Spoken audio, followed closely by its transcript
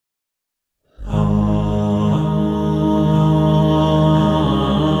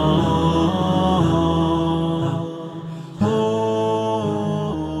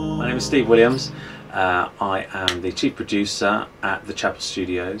Steve Williams. I am the chief producer at the Chapel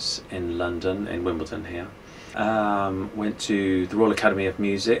Studios in London, in Wimbledon here. Went to the Royal Academy of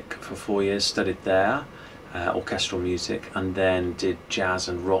Music for 4 years, studied there, orchestral music, and then did jazz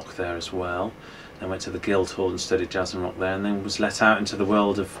and rock there as well. Then went to the Guildhall and studied jazz and rock there, and then was let out into the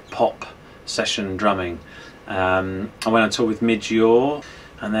world of pop session drumming. I went on tour with Mid-Yaw,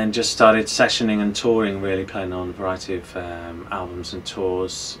 and then just started sessioning and touring, really playing on a variety of albums and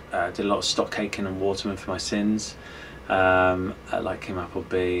tours. Did a lot of Stock Aitken and Waterman for my sins, like Kim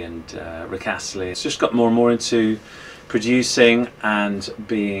Appleby and Rick Astley. It's just got more and more into producing and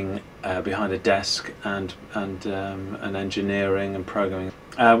being behind a desk and engineering and programming.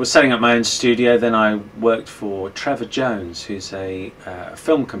 Was setting up my own studio. Then I worked for Trevor Jones, who's a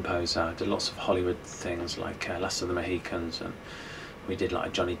film composer. I did lots of Hollywood things like Last of the Mohicans, and we did like a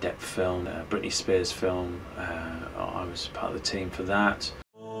Johnny Depp film, a Britney Spears film. I was part of the team for that.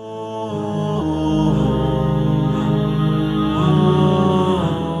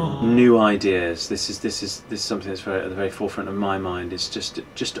 New ideas. This is something that's at the very forefront of my mind. Is just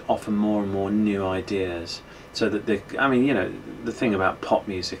to offer more and more new ideas, so that the thing about pop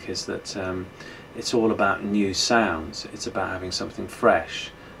music is that it's all about new sounds. It's about having something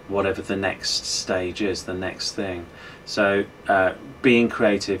fresh, whatever the next stage is, the next thing. So being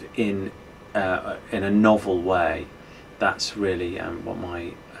creative in a novel way, that's really what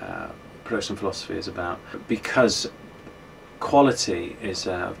my production philosophy is about. Because quality is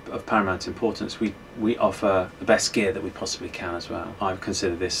of paramount importance, we offer the best gear that we possibly can as well. I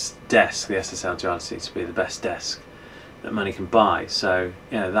consider this desk, the SSL Duality, to be the best desk that money can buy. So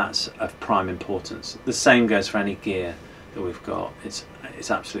that's of prime importance. The same goes for any gear that we've got. It's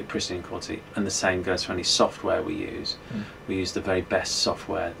absolutely pristine quality, and the same goes for any software we use. We use the very best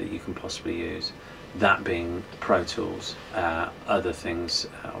software that you can possibly use, that being Pro Tools, other things,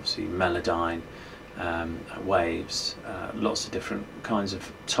 obviously Melodyne, Waves, lots of different kinds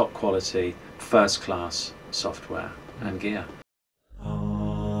of top quality, first class software and gear.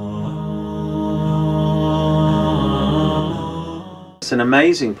 It's an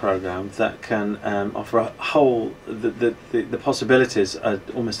amazing program that can offer a whole, the possibilities are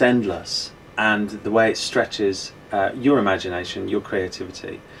almost endless, and the way it stretches your imagination, your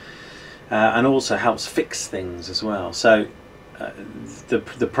creativity, and also helps fix things as well. So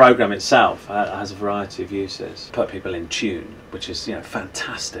the program itself has a variety of uses. Put people in tune, which is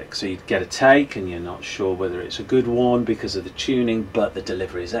fantastic. So you get a take and you're not sure whether it's a good one because of the tuning, but the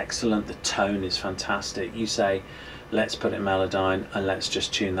delivery is excellent, the tone is fantastic. You say, let's put it in Melodyne and let's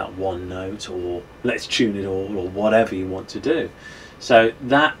just tune that one note, or let's tune it all, or whatever you want to do. So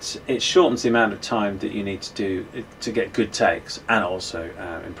that it shortens the amount of time that you need to do to get good takes, and also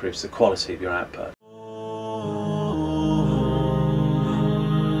improves the quality of your output.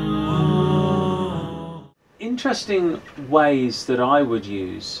 Interesting ways that I would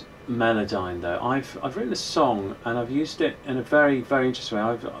use Melodyne, though. I've written a song and I've used it in a very, very interesting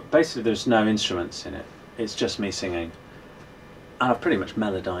way. Basically there's no instruments in it. It's just me singing, and I've pretty much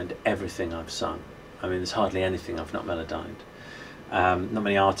melodyned everything I've sung. I mean, there's hardly anything I've not melodyned. Not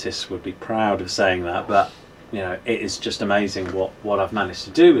many artists would be proud of saying that, but it is just amazing what I've managed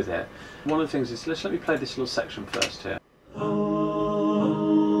to do with it. One of the things is, let me play this little section first here.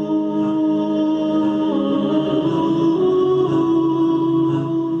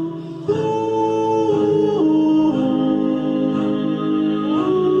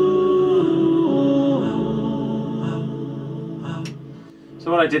 So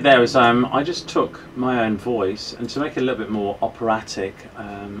what I did there was I just took my own voice, and to make it a little bit more operatic,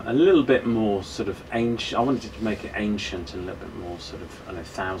 a little bit more sort of ancient. I wanted to make it ancient and a little bit more sort of, I don't know,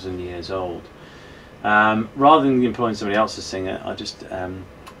 1,000 years old. Rather than employing somebody else to sing it, I just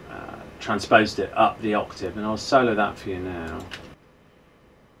transposed it up the octave, and I'll solo that for you now.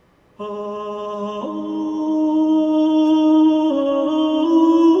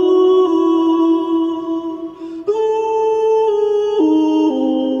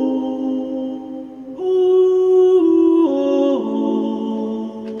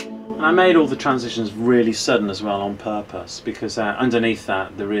 I made all the transitions really sudden as well on purpose, because underneath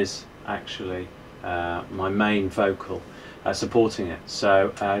that there is actually my main vocal supporting it.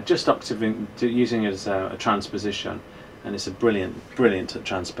 So just octaving, using it as a transposition, and it's a brilliant at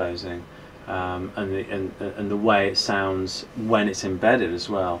transposing, and the way it sounds when it's embedded as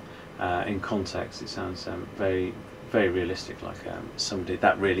well in context. It sounds very, very realistic, like somebody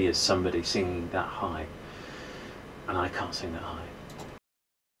that really is somebody singing that high, and I can't sing that high.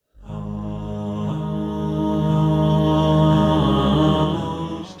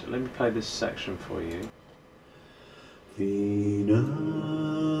 Let me play this section for you.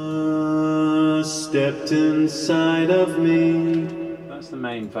 stepped inside of me. That's the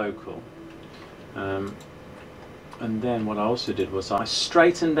main vocal. And then what I also did was I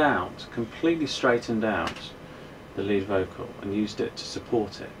straightened out, completely straightened out the lead vocal and used it to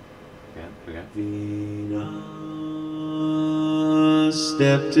support it. Again, here we go. Venus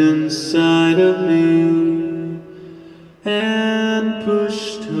stepped inside of me and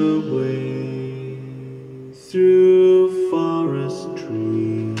pushed her way through forest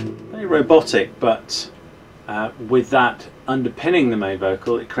trees. Very robotic, but with that underpinning the main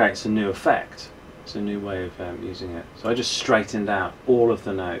vocal, it creates a new effect. It's a new way of using it. So I just straightened out all of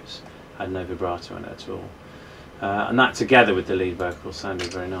the notes, had no vibrato in it at all. And that together with the lead vocal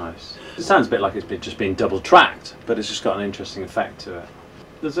sounded very nice. It sounds a bit like it's just been double tracked, but it's just got an interesting effect to it.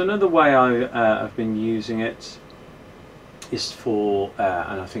 There's another way I've been using it, is for,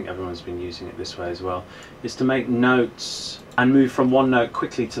 and I think everyone's been using it this way as well, is to make notes and move from one note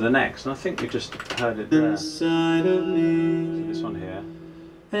quickly to the next. And I think we just heard it there. Inside of me, so this one here.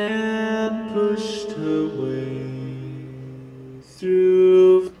 And pushed her way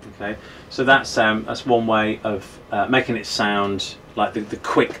through. Okay, so that's one way of making it sound like the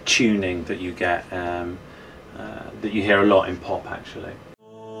quick tuning that you get, that you hear a lot in pop actually.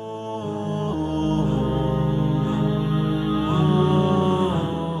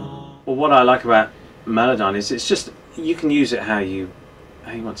 Well, what I like about Melodyne is it's just, you can use it how you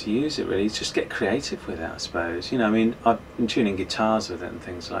want to use it really. Just get creative with it, I suppose. You know, I mean, I've been tuning guitars with it and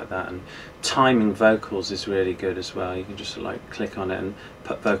things like that, and timing vocals is really good as well. You can just like click on it and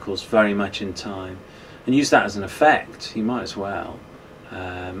put vocals very much in time and use that as an effect. You might as well,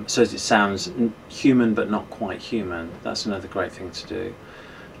 so that it sounds human but not quite human. That's another great thing to do.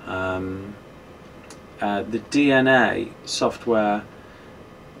 The DNA software,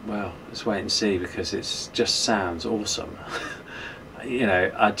 well, let's wait and see, because it just sounds awesome. You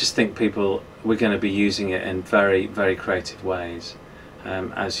know, I just think we're going to be using it in very, very creative ways,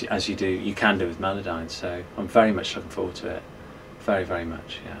 as you can do with Melodyne. So I'm very much looking forward to it, very, very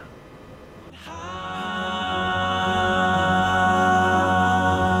much, yeah.